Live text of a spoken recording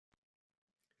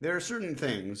There are certain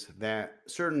things that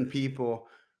certain people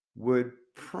would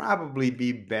probably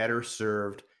be better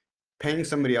served paying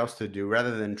somebody else to do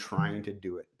rather than trying to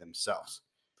do it themselves.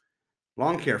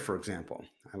 Lawn care, for example,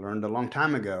 I learned a long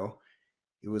time ago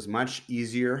it was much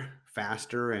easier,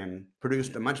 faster, and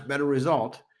produced a much better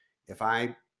result if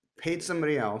I paid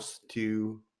somebody else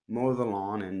to mow the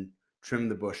lawn and trim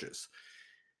the bushes.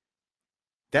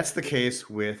 That's the case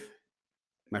with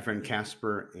my friend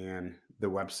Casper and the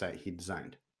website he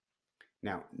designed.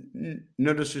 Now,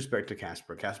 no disrespect to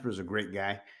Casper. Casper is a great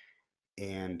guy,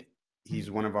 and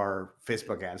he's one of our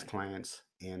Facebook ads clients.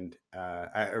 And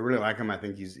I really like him. I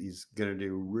think he's going to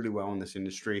do really well in this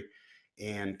industry.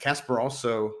 And Casper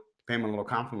also, to pay him a little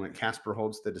compliment, Casper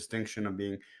holds the distinction of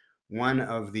being one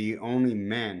of the only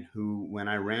men who, when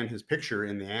I ran his picture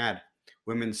in the ad,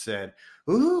 women said,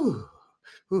 "Ooh,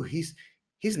 ooh, he's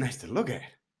nice to look at."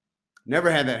 Never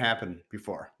had that happen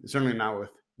before. Certainly not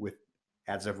with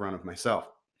ads I've run of myself.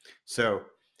 So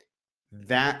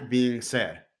that being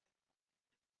said,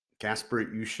 Casper,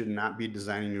 you should not be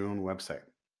designing your own website.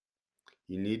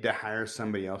 You need to hire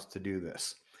somebody else to do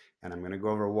this. And I'm going to go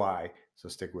over why, so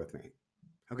stick with me.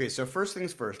 Okay, so first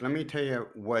things first, let me tell you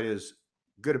what is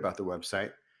good about the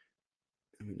website.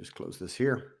 Let me just close this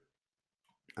here.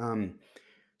 Um,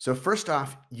 so first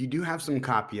off, you do have some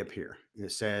copy up here.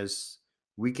 It says,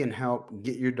 we can help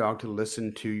get your dog to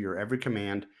listen to your every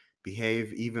command,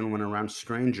 behave even when around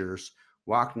strangers,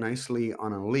 walk nicely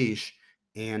on a leash,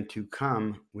 and to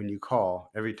come when you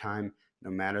call every time,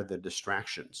 no matter the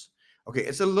distractions. Okay,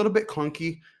 it's a little bit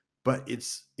clunky, but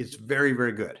it's very,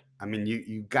 very good. I mean,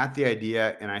 you got the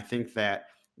idea, and I think that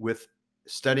with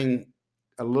studying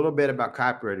a little bit about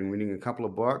copywriting, reading a couple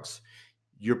of books,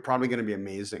 you're probably going to be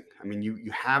amazing. I mean,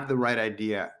 you have the right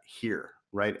idea here,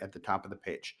 right at the top of the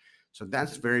page. So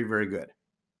that's very, very good.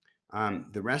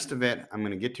 The rest of it, I'm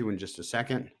going to get to in just a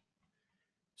second.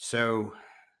 So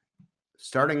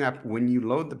starting up, when you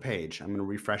load the page, I'm going to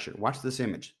refresh it. Watch this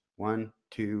image. 1,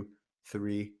 2,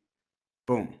 3,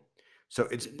 boom. So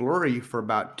it's blurry for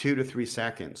about 2 to 3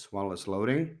 seconds while it's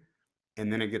loading,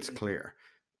 and then it gets clear.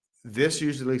 This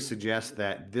usually suggests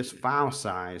that this file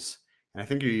size, and I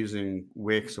think you're using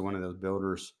Wix or one of those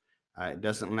builders, it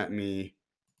doesn't let me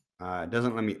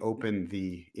open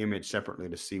the image separately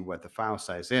to see what the file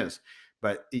size is,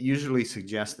 but it usually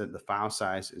suggests that the file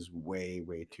size is way,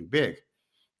 way too big.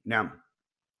 Now,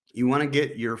 you want to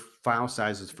get your file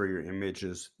sizes for your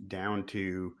images down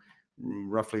to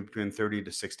roughly between 30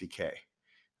 to 60K.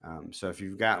 So if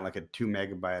you've got like a 2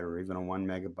 megabyte or even a 1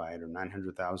 megabyte or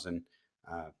 900,000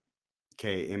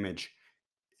 K image,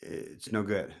 it's no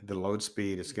good. The load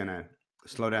speed is going to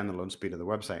slow down the load speed of the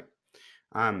website.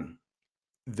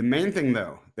 The main thing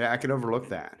though that I could overlook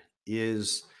that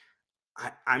is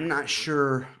I'm not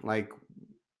sure like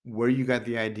where you got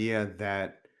the idea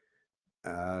that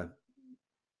uh,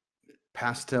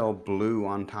 pastel blue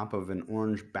on top of an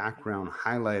orange background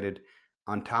highlighted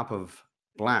on top of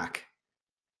black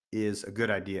is a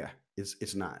good idea.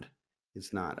 It's not.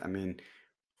 It's not. I mean,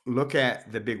 look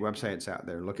at the big websites out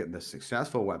there. Look at the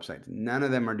successful websites. None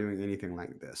of them are doing anything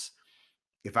like this.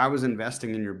 If I was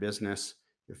investing in your business,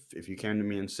 if you came to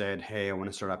me and said, "Hey, I want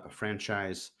to start up a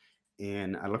franchise,"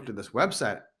 and I looked at this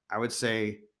website, I would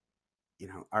say,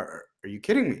 are you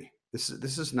kidding me? This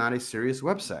is not a serious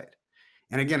website.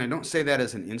 And again, I don't say that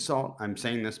as an insult. I'm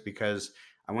saying this because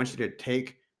I want you to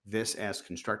take this as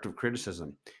constructive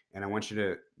criticism, and I want you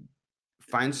to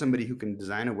find somebody who can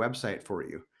design a website for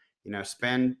you.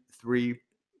 Spend three.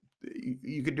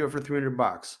 You could do it for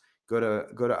 $300. Go to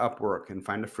Upwork and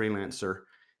find a freelancer,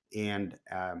 and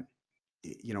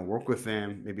work with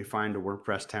them. Maybe find a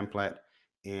WordPress template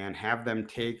and have them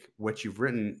take what you've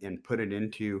written and put it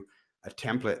into a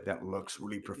template that looks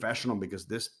really professional, because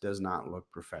this does not look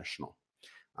professional.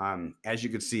 As you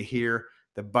can see here,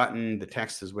 the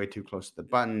text is way too close to the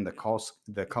button.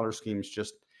 The color scheme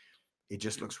it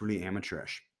just looks really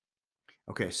amateurish.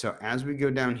 Okay, so as we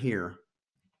go down here,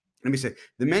 let me say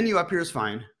the menu up here is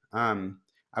fine.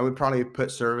 I would probably put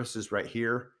services right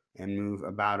here and move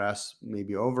about us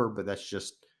maybe over, but that's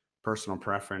just personal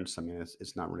preference. I mean,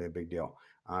 it's not really a big deal.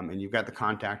 And you've got the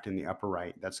contact in the upper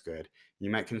right. That's good. You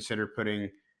might consider putting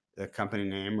the company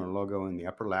name or logo in the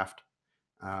upper left.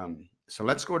 So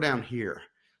let's go down here.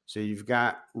 So you've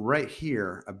got right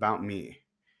here about me.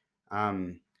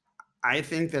 I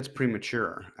think that's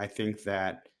premature. I think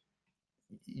that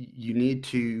you need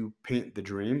to paint the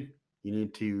dream. You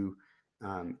need to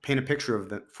paint a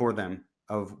picture for them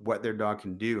of what their dog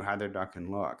can do, how their dog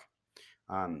can look.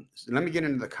 So let me get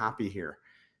into the copy here.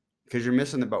 because you're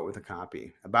missing the boat with the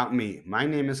copy. About me, my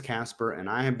name is Casper, and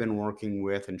I have been working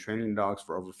with and training dogs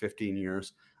for over 15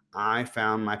 years. I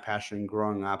found my passion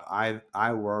growing up.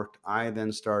 I worked. I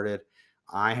then started.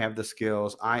 I have the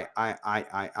skills. I.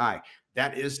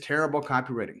 That is terrible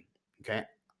copywriting. Okay.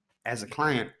 As a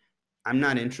client, I'm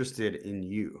not interested in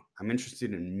you. I'm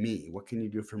interested in me. What can you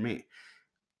do for me?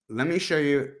 Let me show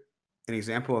you an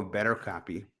example of better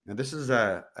copy. Now, this is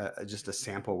just a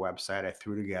sample website I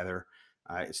threw together.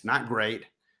 It's not great,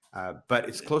 but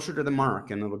it's closer to the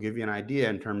mark, and it'll give you an idea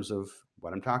in terms of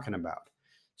what I'm talking about.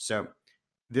 So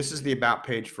this is the about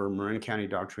page for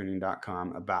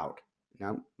MarinCountyDogTraining.com about.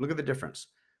 Now, look at the difference.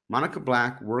 Monica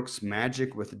Black works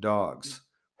magic with dogs.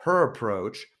 Her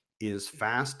approach is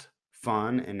fast,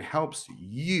 fun, and helps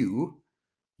you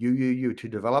to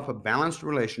develop a balanced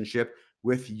relationship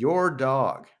with your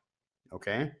dog.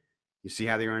 Okay? You see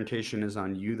how the orientation is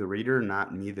on you, the reader,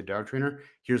 not me, the dog trainer?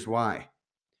 Here's why.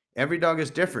 Every dog is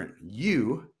different.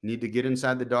 You need to get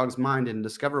inside the dog's mind and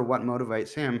discover what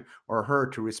motivates him or her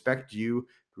to respect you,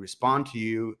 to respond to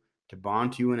you, to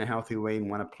bond to you in a healthy way and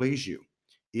want to please you.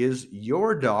 Is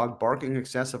your dog barking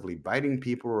excessively, biting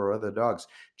people or other dogs,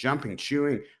 jumping,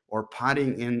 chewing, or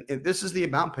potting in? This is the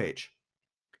about page.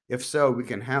 If so, we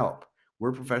can help.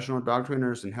 We're professional dog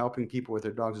trainers, and helping people with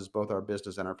their dogs is both our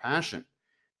business and our passion.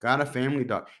 Got a family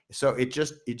dog. So it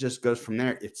just goes from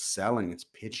there. It's selling, it's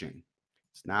pitching.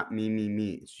 It's not me, me,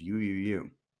 me. It's you, you,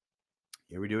 you.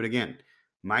 Here we do it again.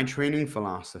 My training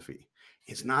philosophy.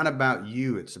 It's not about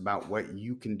you. It's about what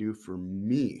you can do for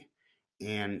me.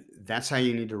 And that's how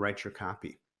you need to write your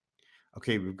copy.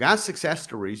 Okay, we've got success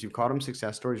stories. You've called them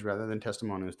success stories rather than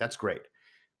testimonials. That's great.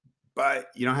 But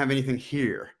you don't have anything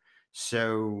here.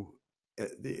 So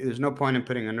there's no point in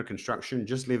putting under construction.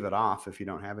 Just leave it off if you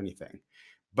don't have anything.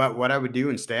 But what I would do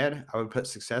instead, I would put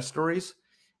success stories,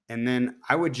 and then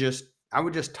I would just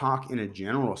talk in a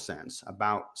general sense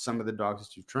about some of the dogs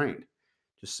that you've trained.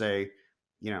 Just say,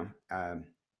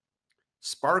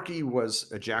 Sparky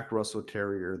was a Jack Russell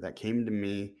Terrier that came to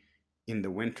me in the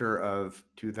winter of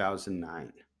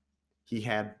 2009. He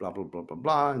had blah, blah, blah, blah,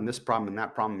 blah, and this problem and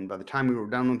that problem. And by the time we were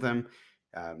done with him,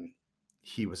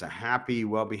 he was a happy,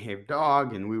 well-behaved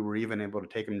dog, and we were even able to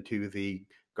take him to the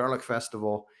Garlic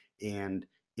Festival and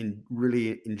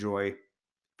really enjoy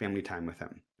family time with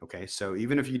him. Okay, so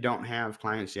even if you don't have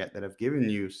clients yet that have given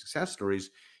you success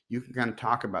stories, you can kind of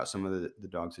talk about some of the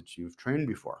dogs that you've trained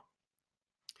before.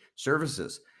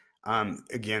 Services.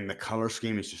 Again, the color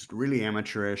scheme is just really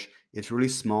amateurish. It's really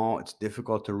small. It's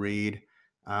difficult to read.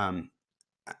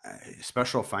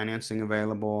 Special financing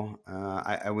available.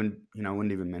 I wouldn't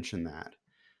even mention that.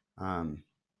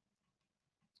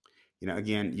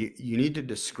 Again, you need to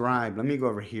describe. Let me go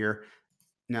over here.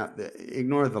 Now,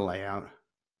 ignore the layout.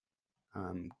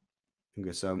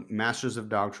 Okay, so Masters of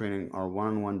Dog Training, our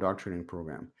one-on-one dog training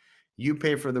program. You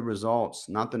pay for the results,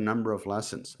 not the number of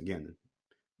lessons. Again,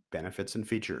 benefits and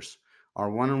features.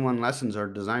 Our one-on-one lessons are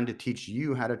designed to teach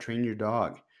you how to train your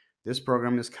dog. This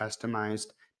program is customized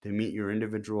to meet your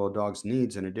individual dog's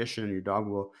needs. In addition, your dog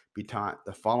will be taught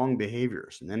the following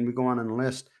behaviors. And then we go on and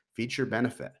list feature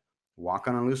benefit. Walk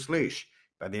on a loose leash.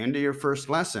 By the end of your first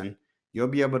lesson, you'll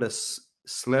be able to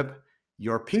slip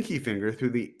your pinky finger through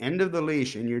the end of the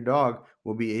leash, and your dog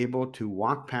will be able to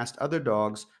walk past other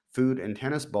dogs, food, and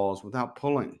tennis balls without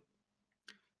pulling.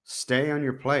 Stay on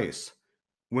your place.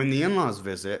 When the in-laws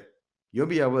visit, you'll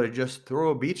be able to just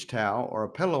throw a beach towel or a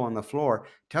pillow on the floor,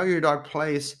 tell your dog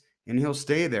place, and he'll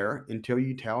stay there until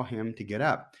you tell him to get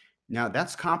up. Now,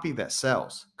 that's copy that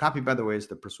sells. Copy, by the way, is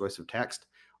the persuasive text.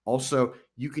 Also,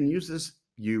 you can use this.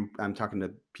 I'm talking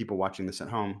to people watching this at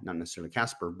home, not necessarily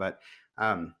Casper, but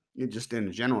just in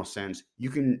a general sense, you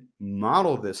can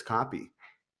model this copy,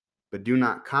 but do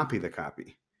not copy the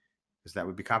copy, because that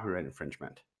would be copyright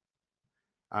infringement.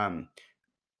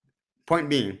 Point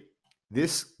being,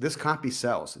 this copy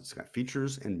sells. It's got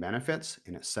features and benefits,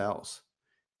 and it sells.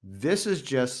 This is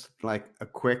just like a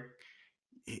quick,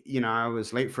 I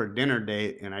was late for a dinner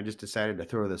date, and I just decided to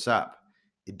throw this up.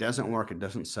 It doesn't work. It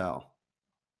doesn't sell.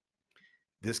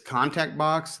 This contact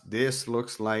box, this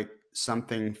looks like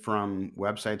something from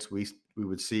websites we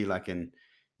would see like in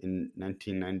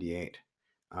 1998.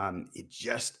 It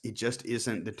just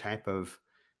isn't the type of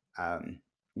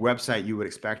website you would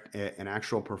expect an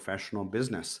actual professional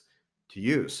business to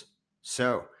use.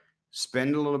 So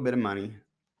spend a little bit of money,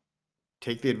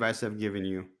 take the advice I've given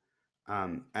you.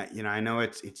 I know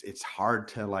it's hard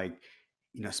to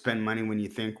spend money when you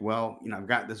think, well, I've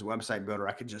got this website builder,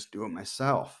 I could just do it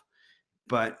myself.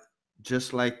 But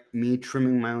just like me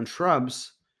trimming my own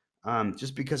shrubs,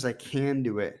 just because I can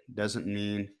do it doesn't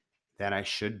mean that I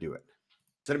should do it.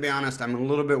 So to be honest, I'm a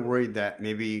little bit worried that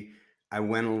maybe I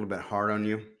went a little bit hard on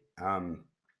you. Um,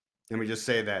 Let me just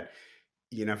say that,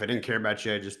 if I didn't care about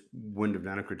you, I just wouldn't have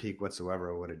done a critique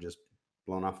whatsoever. I would have just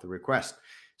blown off the request.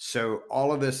 So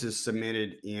all of this is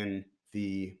submitted in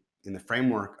the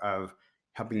framework of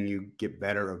helping you get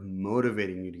better, of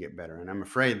motivating you to get better. And I'm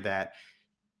afraid that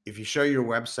if you show your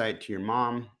website to your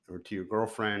mom or to your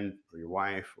girlfriend or your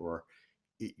wife or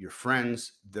your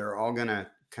friends, they're all gonna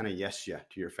kind of yes you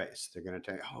to your face. They're gonna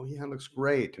tell you, "Oh yeah, it looks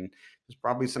great." And there's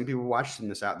probably some people watching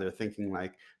this out there thinking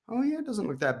like, "Oh yeah, it doesn't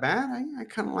look that bad. I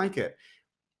kind of like it."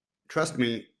 Trust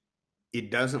me,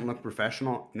 it doesn't look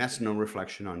professional, and that's no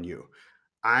reflection on you.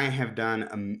 I have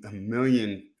done a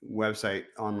million website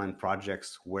online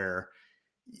projects where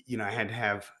I had to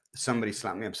have somebody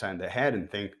slap me upside the head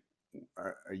and think,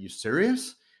 are you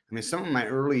serious? I mean, some of my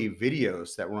early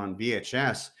videos that were on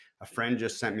VHS, a friend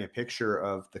just sent me a picture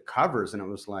of the covers, and it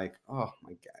was like, oh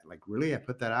my God, like really? I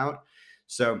put that out?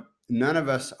 So none of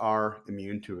us are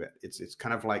immune to it. It's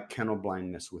kind of like kennel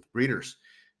blindness with breeders.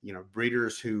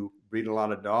 Breeders who breed a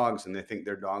lot of dogs and they think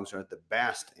their dogs are the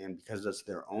best, and because it's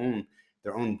their own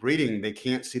breeding, they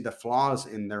can't see the flaws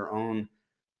in their own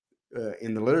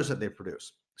in the litters that they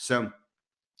produce. So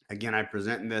again, I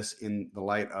present this in the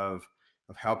light of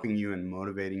helping you and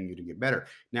motivating you to get better.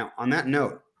 Now, on that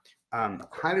note,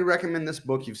 highly recommend this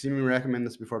book. You've seen me recommend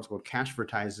this before. It's called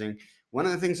Cashvertising. One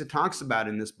of the things it talks about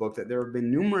in this book, that there have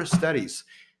been numerous studies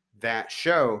that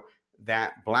show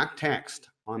that black text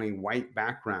on a white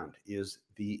background is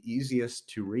the easiest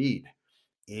to read.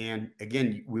 And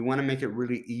again, we want to make it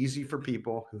really easy for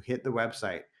people who hit the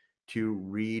website to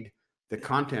read the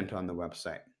content on the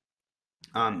website.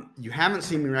 You haven't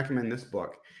seen me recommend this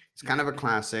book. It's kind of a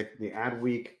classic, the Ad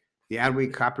Week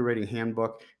Copywriting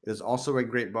Handbook. It is also a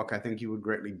great book. I think you would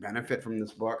greatly benefit from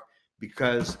this book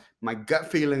because my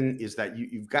gut feeling is that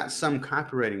you've got some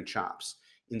copywriting chops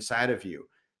inside of you.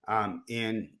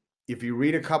 And if you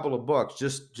read a couple of books,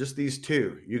 just these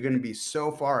two, you're going to be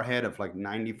so far ahead of like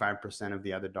 95% of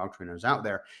the other dog trainers out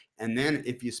there. And then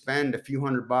if you spend a few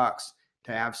 $100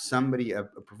 to have somebody, a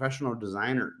professional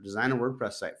designer, design a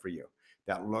WordPress site for you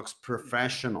that looks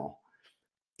professional,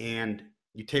 and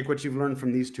you take what you've learned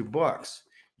from these two books,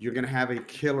 you're going to have a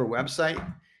killer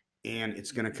website and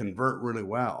it's going to convert really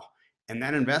well. And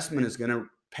that investment is going to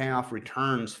pay off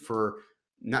returns for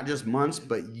not just months,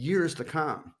 but years to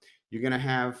come. You're going to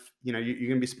have, you're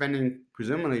going to be spending,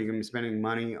 presumably, you're going to be spending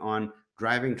money on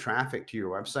driving traffic to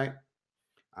your website,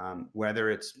 whether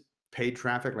it's paid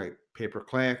traffic like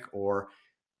pay-per-click or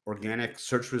organic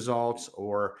search results,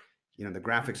 or the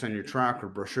graphics on your truck or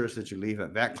brochures that you leave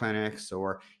at vet clinics,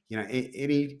 or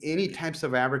any types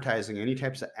of advertising, any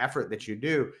types of effort that you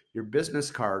do, your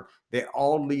business card, they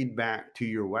all lead back to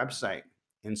your website.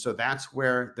 And so that's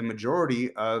where the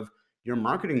majority of your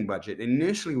marketing budget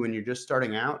initially, when you're just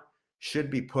starting out,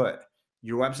 should be put.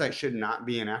 Your website should not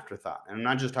be an afterthought. And I'm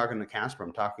not just talking to Casper,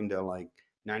 I'm talking to like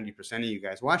 90% of you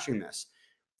guys watching this.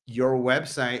 Your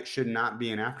website should not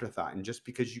be an afterthought. And just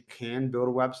because you can build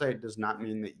a website does not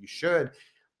mean that you should,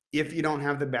 if you don't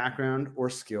have the background or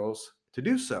skills to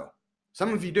do so.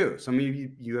 Some of you do. Some of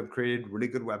you have created really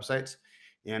good websites,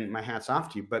 and my hat's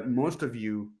off to you. But most of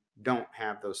you don't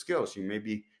have those skills. You may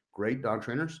be great dog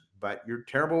trainers, but you're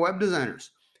terrible web designers.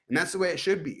 And that's the way it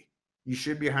should be. You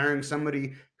should be hiring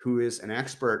somebody who is an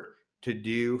expert to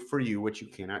do for you what you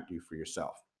cannot do for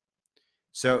yourself.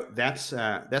 So that's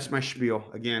my spiel.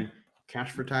 Again,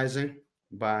 Cashvertising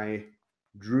by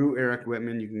Drew Eric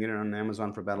Whitman. You can get it on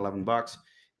Amazon for about $11.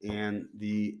 And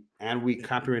the Ad Week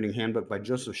Copywriting Handbook by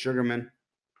Joseph Sugarman.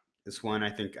 This one, I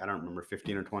think, I don't remember,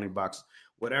 15 or $20,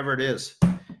 whatever it is.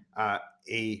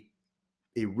 A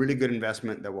really good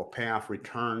investment that will pay off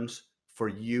returns for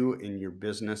you in your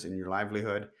business and your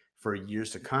livelihood for years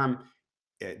to come.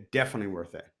 Definitely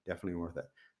worth it. Definitely worth it.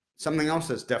 Something else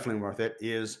that's definitely worth it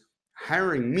is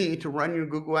hiring me to run your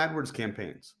Google AdWords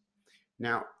campaigns.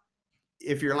 Now,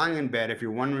 if you're lying in bed, if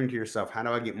you're wondering to yourself, how do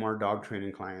I get more dog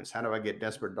training clients? How do I get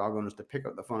desperate dog owners to pick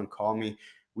up the phone and call me?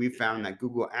 We've found that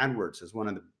Google AdWords is one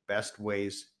of the best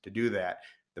ways to do that.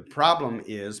 The problem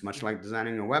is, much like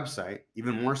designing a website,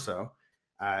 even more so,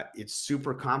 it's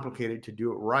super complicated to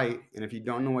do it right. And if you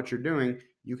don't know what you're doing,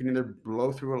 you can either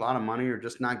blow through a lot of money or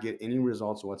just not get any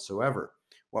results whatsoever.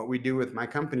 What we do with my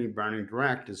company, Browning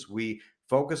Direct, is we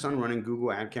focus on running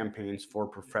Google ad campaigns for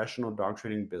professional dog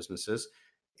training businesses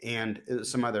and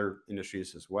some other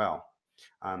industries as well.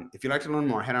 If you'd like to learn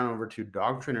more, head on over to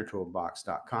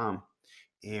dogtrainertoolbox.com.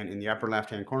 And in the upper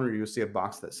left-hand corner, you'll see a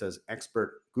box that says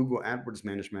Expert Google AdWords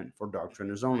Management for Dog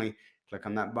Trainers Only. Click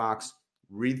on that box,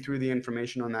 read through the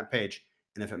information on that page,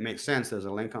 and if it makes sense, there's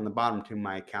a link on the bottom to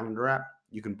my calendar app.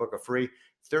 You can book a free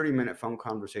 30-minute phone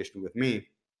conversation with me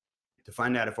to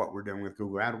find out if what we're doing with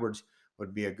Google AdWords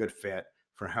would be a good fit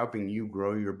for helping you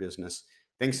grow your business.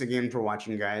 Thanks again for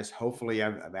watching, guys. Hopefully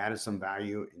I've added some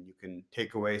value and you can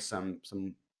take away some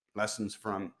lessons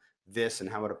from this and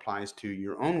how it applies to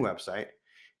your own website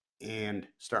and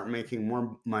start making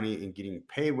more money and getting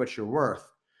paid what you're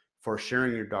worth for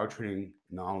sharing your dog training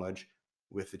knowledge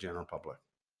with the general public.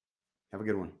 Have a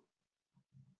good one.